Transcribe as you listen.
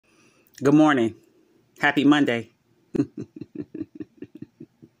Good morning. Happy Monday.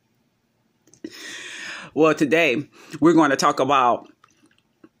 Well, today we're going to talk about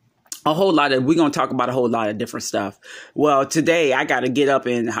a whole lot of different stuff. Well, today I got to get up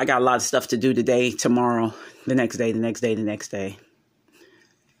and I got a lot of stuff to do today, tomorrow, the next day.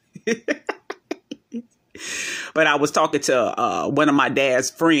 But I was talking to one of my dad's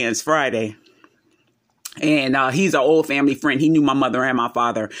friends Friday. And he's an old family friend. He knew my mother and my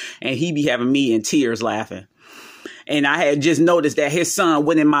father. And he be having me in tears laughing. And I had just noticed that his son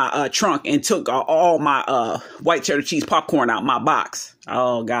went in my trunk and took all my white cheddar cheese popcorn out my box.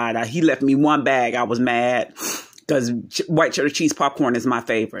 Oh, God. He left me one bag. I was mad because white cheddar cheese popcorn is my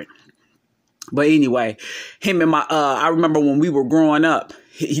favorite. But anyway, him and my I remember when we were growing up,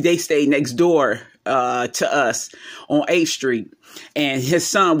 they stayed next door to us on 8th Street. And his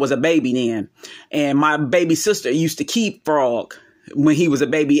son was a baby then. And my baby sister used to keep Frog when he was a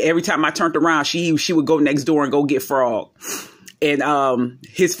baby. Every time I turned around, she would go next door and go get Frog. And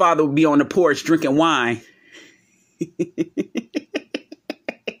his father would be on the porch drinking wine.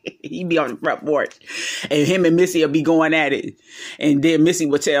 He'd be on the front porch. And him and Missy would be going at it. And then Missy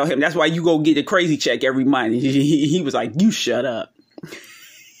would tell him, that's why you go get a crazy check every month. He was like, you shut up.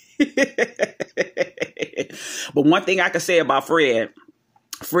 But one thing I can say about Fred,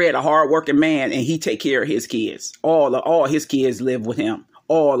 a hardworking man, and he take care of his kids. All his kids live with him.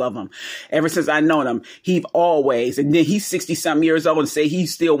 All of them. Ever since I known him, he's always, and then he's 60-something years old and say he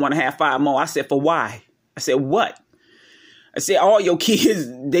still want to have 5 more. I said, for why? I said, what? I said, all your kids,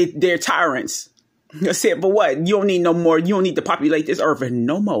 they're tyrants. I said, for what? You don't need no more. You don't need to populate this earth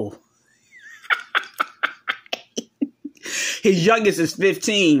no more. His youngest is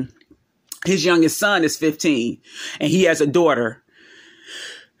 15. His youngest son is 15. And he has a daughter.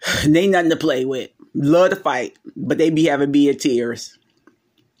 And they nothing to play with. Love to fight. But they be having me in tears.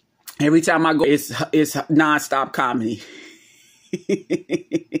 Every time I go, it's nonstop comedy.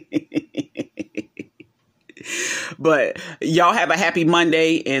 But y'all have a happy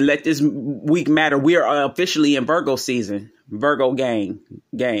Monday. And let this week matter. We are officially in Virgo season. Virgo gang.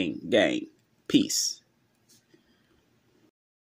 Peace.